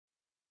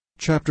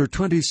Chapter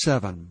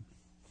 27.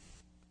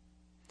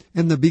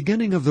 In the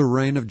beginning of the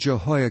reign of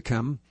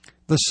Jehoiakim,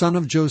 the son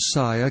of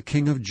Josiah,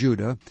 king of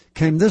Judah,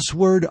 came this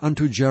word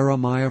unto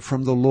Jeremiah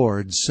from the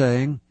Lord,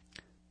 saying,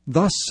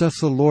 Thus saith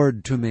the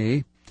Lord to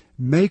me,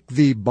 Make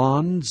thee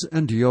bonds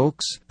and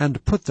yokes,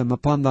 and put them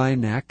upon thy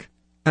neck,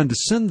 and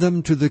send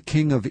them to the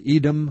king of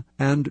Edom,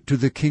 and to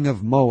the king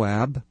of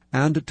Moab,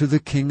 and to the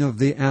king of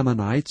the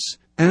Ammonites,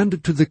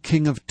 and to the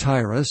king of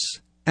Tyrus,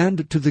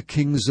 and to the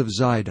kings of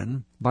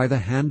Zidon, by the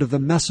hand of the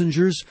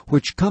messengers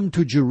which come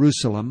to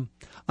Jerusalem,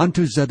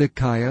 unto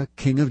Zedekiah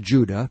king of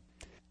Judah,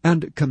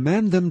 and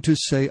command them to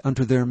say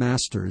unto their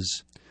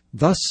masters,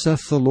 Thus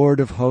saith the Lord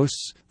of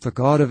hosts, the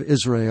God of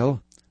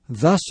Israel,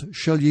 Thus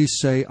shall ye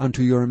say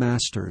unto your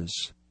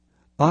masters,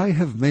 I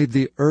have made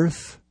the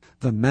earth,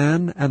 the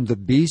man and the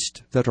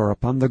beast that are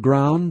upon the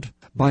ground,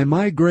 by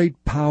my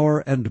great power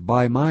and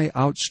by my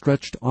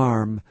outstretched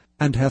arm,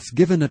 and hath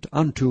given it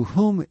unto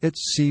whom it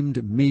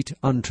seemed meet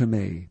unto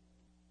me.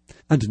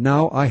 And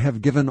now I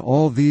have given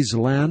all these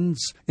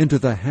lands into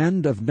the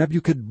hand of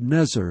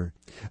Nebuchadnezzar,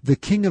 the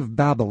king of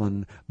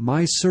Babylon,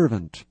 my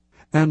servant,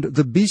 and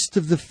the beasts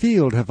of the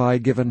field have I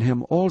given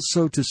him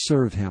also to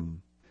serve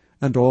him.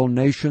 And all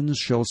nations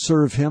shall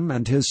serve him,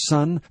 and his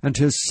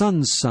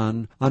son's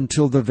son,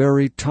 until the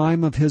very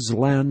time of his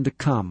land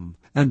come.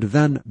 And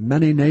then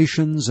many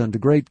nations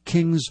and great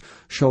kings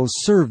shall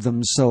serve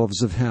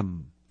themselves of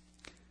him.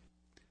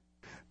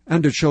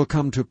 And it shall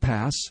come to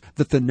pass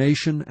that the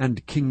nation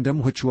and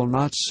kingdom which will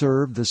not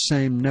serve the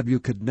same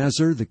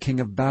Nebuchadnezzar the king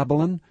of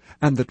Babylon,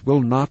 and that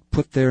will not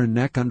put their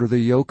neck under the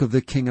yoke of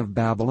the king of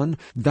Babylon,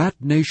 that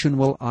nation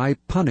will I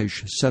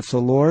punish, saith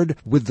the Lord,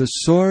 with the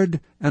sword,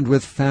 and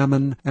with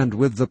famine, and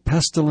with the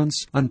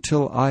pestilence,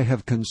 until I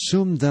have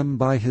consumed them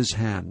by his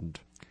hand.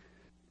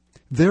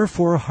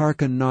 Therefore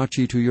hearken not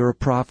ye to your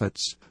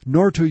prophets,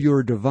 nor to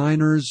your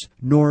diviners,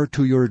 nor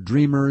to your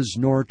dreamers,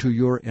 nor to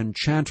your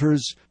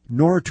enchanters,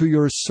 nor to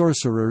your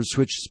sorcerers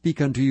which speak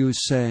unto you,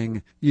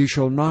 saying, Ye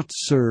shall not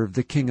serve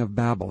the king of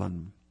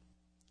Babylon.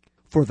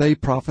 For they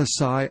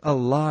prophesy a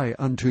lie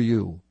unto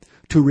you,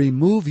 to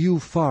remove you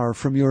far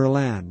from your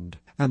land,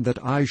 and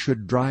that I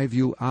should drive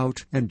you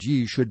out, and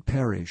ye should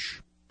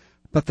perish.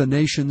 But the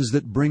nations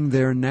that bring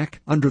their neck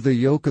under the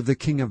yoke of the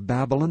king of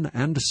Babylon,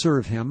 and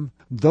serve him,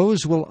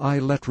 those will I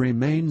let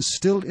remain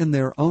still in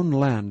their own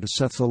land,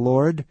 saith the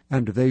Lord,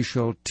 and they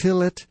shall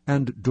till it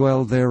and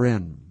dwell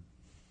therein.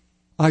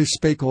 I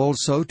spake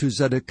also to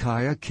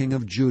Zedekiah king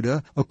of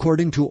Judah,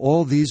 according to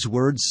all these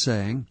words,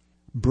 saying,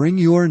 Bring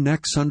your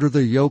necks under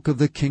the yoke of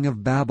the king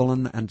of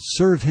Babylon, and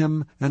serve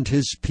him and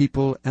his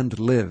people, and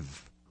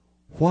live.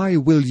 Why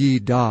will ye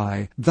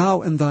die,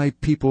 thou and thy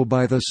people,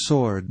 by the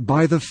sword,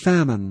 by the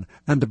famine,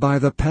 and by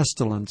the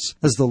pestilence,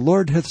 as the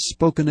Lord hath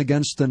spoken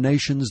against the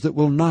nations that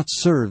will not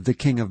serve the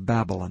king of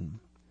Babylon?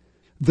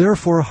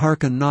 Therefore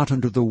hearken not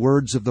unto the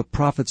words of the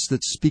prophets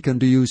that speak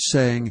unto you,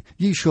 saying,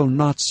 Ye shall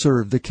not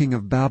serve the king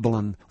of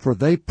Babylon, for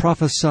they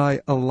prophesy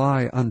a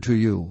lie unto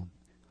you.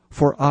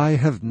 For I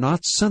have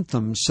not sent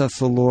them, saith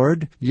the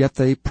Lord, yet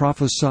they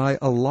prophesy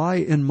a lie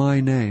in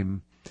my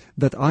name,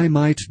 that I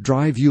might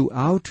drive you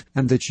out,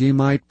 and that ye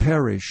might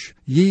perish,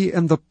 ye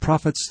and the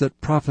prophets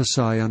that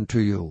prophesy unto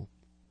you.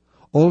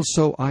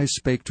 Also I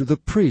spake to the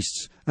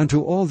priests, and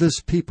to all this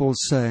people,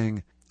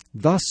 saying,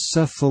 Thus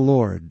saith the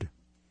Lord,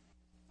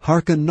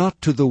 Hearken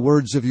not to the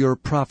words of your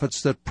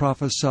prophets that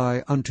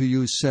prophesy unto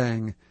you,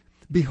 saying,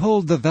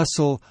 Behold, the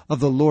vessel of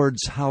the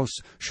Lord's house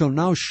shall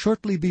now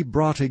shortly be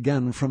brought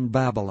again from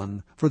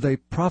Babylon, for they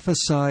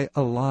prophesy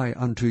a lie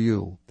unto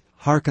you.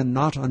 Hearken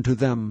not unto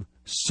them.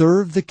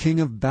 Serve the king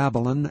of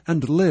Babylon,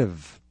 and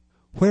live.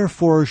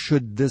 Wherefore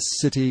should this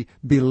city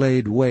be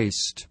laid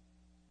waste?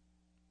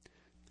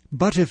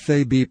 But if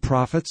they be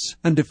prophets,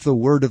 and if the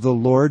word of the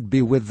Lord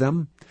be with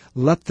them,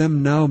 let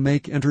them now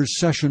make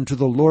intercession to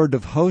the Lord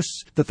of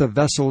hosts, that the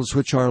vessels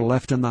which are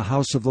left in the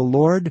house of the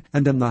Lord,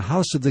 and in the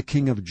house of the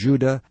king of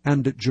Judah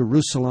and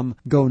Jerusalem,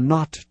 go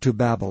not to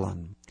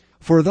Babylon.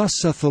 For thus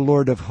saith the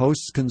Lord of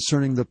hosts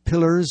concerning the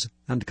pillars,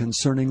 and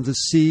concerning the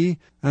sea,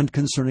 and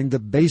concerning the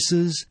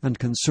bases, and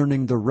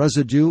concerning the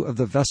residue of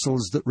the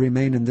vessels that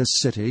remain in this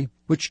city,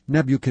 which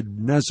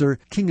Nebuchadnezzar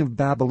king of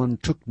Babylon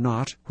took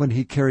not, when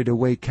he carried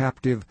away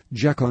captive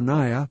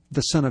Jeconiah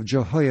the son of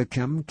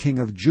Jehoiakim king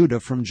of Judah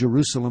from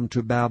Jerusalem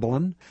to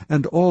Babylon,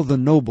 and all the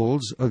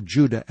nobles of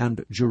Judah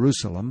and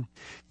Jerusalem.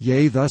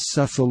 Yea, thus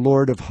saith the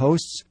Lord of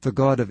hosts, the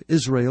God of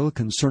Israel,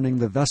 concerning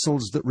the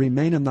vessels that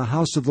remain in the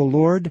house of the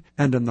Lord,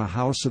 and in the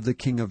house of the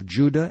king of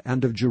Judah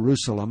and of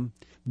Jerusalem,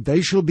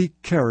 they shall be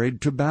carried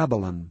to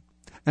Babylon,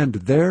 and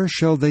there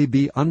shall they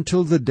be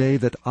until the day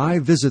that I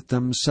visit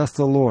them, saith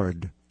the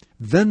Lord.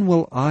 Then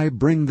will I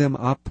bring them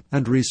up,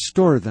 and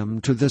restore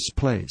them to this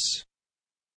place.